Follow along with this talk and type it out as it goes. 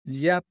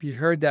Yep, you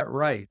heard that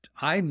right.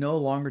 I no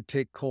longer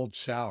take cold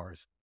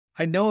showers.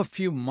 I know a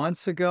few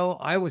months ago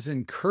I was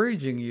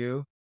encouraging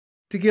you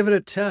to give it a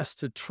test,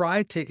 to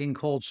try taking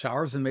cold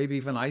showers and maybe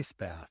even ice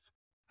baths.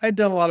 I'd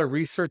done a lot of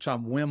research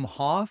on Wim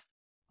Hof.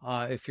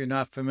 If you're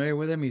not familiar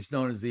with him, he's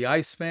known as the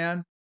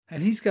Iceman,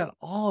 and he's got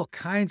all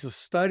kinds of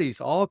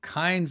studies, all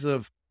kinds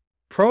of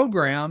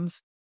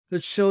programs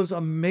that shows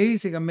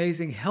amazing,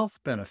 amazing health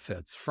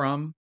benefits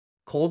from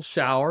cold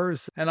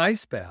showers and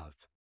ice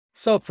baths.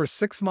 So for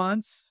 6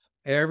 months,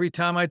 every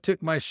time I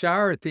took my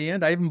shower at the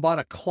end, I even bought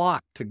a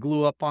clock to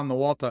glue up on the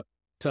wall,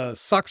 to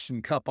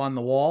suction cup on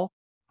the wall.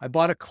 I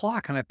bought a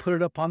clock and I put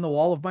it up on the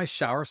wall of my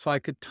shower so I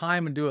could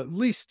time and do at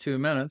least 2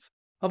 minutes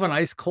of an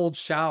ice cold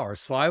shower.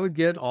 So I would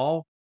get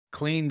all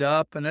cleaned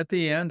up. And at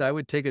the end, I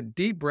would take a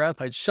deep breath.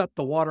 I'd shut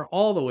the water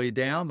all the way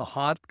down, the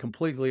hot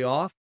completely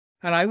off.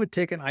 And I would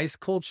take an ice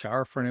cold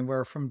shower for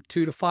anywhere from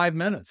 2 to 5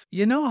 minutes.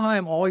 You know how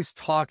I'm always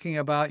talking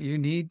about you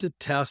need to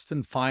test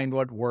and find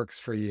what works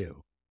for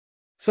you.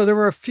 So there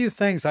were a few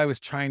things I was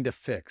trying to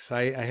fix.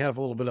 I have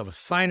a little bit of a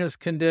sinus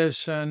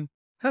condition,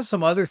 have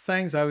some other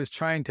things I was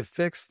trying to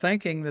fix,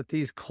 thinking that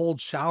these cold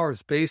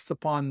showers, based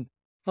upon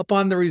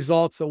the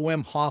results that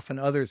Wim Hof and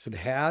others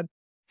had,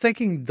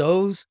 thinking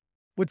those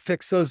would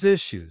fix those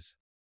issues.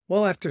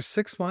 Well, after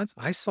 6 months,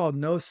 I saw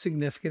no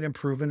significant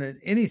improvement in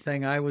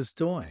anything I was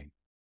doing.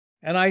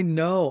 And I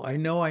know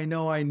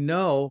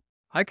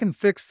I can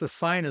fix the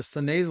sinus,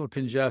 the nasal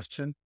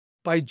congestion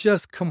by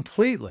just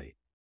completely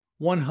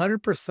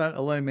 100%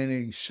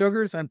 eliminating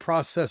sugars and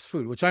processed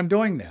food, which I'm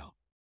doing now.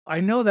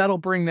 I know that'll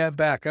bring that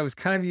back. I was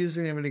kind of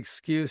using it as an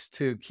excuse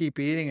to keep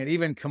eating, and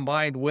even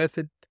combined with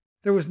it,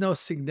 there was no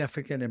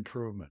significant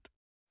improvement.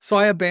 So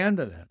I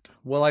abandoned it.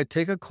 Will I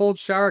take a cold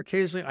shower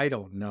occasionally? I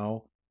don't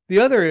know. The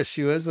other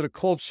issue is that a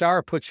cold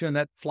shower puts you in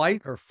that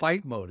flight or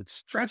fight mode. It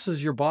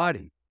stresses your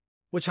body,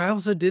 which I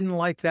also didn't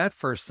like that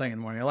first thing in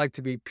the morning. I like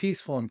to be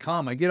peaceful and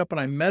calm. I get up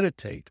and I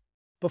meditate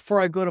before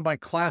I go to my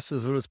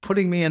classes. It was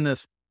putting me in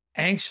this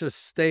anxious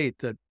state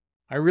that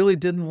I really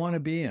didn't want to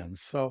be in.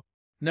 So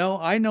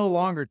no, I no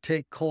longer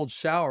take cold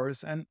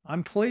showers, and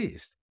I'm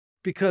pleased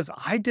because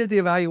I did the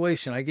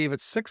evaluation. I gave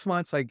it 6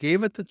 months. I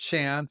gave it the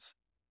chance.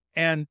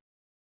 And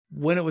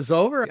when it was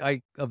over,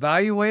 I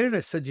evaluated. I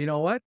said, you know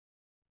what?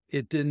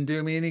 It didn't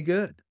do me any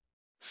good.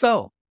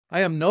 So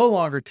I am no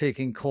longer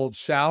taking cold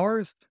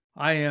showers.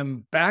 I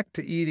am back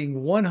to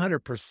eating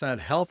 100%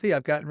 healthy.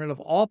 I've gotten rid of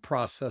all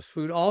processed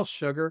food, all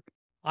sugar.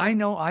 I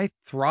know I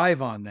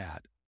thrive on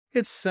that.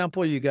 It's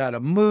simple. You got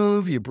to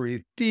move, you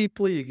breathe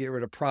deeply, you get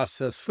rid of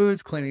processed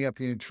foods, cleaning up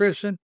your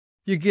nutrition,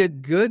 you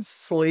get good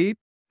sleep,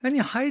 and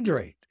you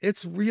hydrate.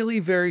 It's really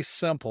very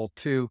simple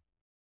to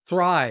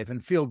thrive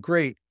and feel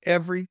great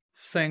every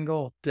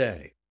single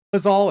day.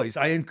 As always,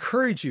 I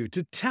encourage you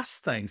to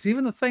test things,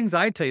 even the things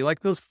I tell you, like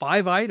those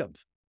 5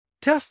 items.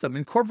 Test them,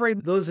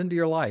 incorporate those into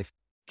your life.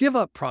 Give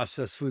up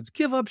processed foods,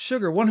 give up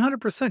sugar,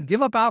 100%,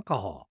 give up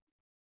alcohol.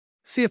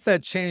 See if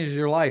that changes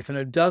your life. And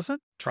it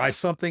doesn't, try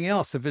something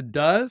else. If it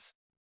does,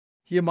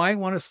 you might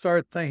want to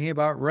start thinking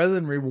about, rather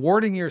than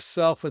rewarding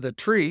yourself with a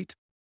treat,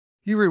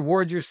 you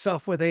reward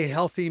yourself with a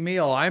healthy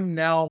meal. I'm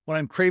now, when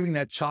I'm craving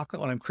that chocolate,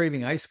 when I'm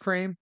craving ice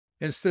cream,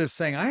 instead of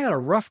saying, I had a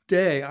rough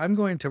day, I'm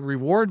going to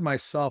reward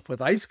myself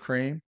with ice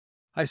cream.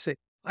 I say,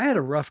 I had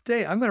a rough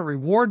day. I'm going to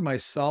reward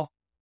myself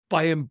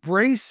by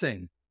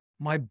embracing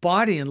my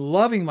body and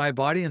loving my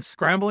body and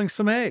scrambling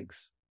some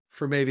eggs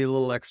for maybe a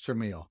little extra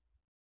meal.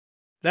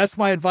 That's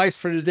my advice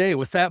for today.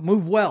 With that,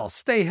 move well,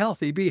 stay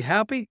healthy, be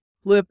happy,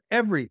 live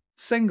every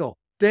single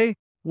day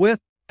with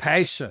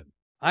passion.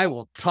 I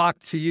will talk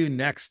to you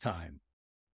next time.